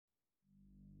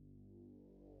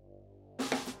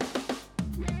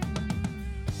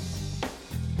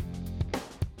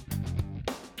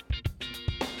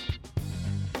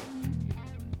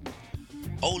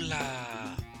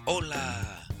Hola,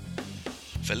 hola.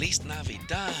 Feliz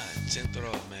Navidad,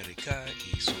 Centroamérica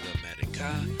y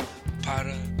Sudamérica,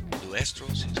 para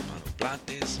nuestros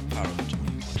hispanohablantes, para tu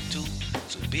y tú,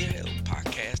 subir el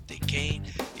podcast de Kane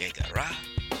llegará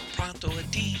pronto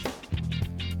a ti.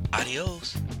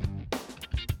 Adiós.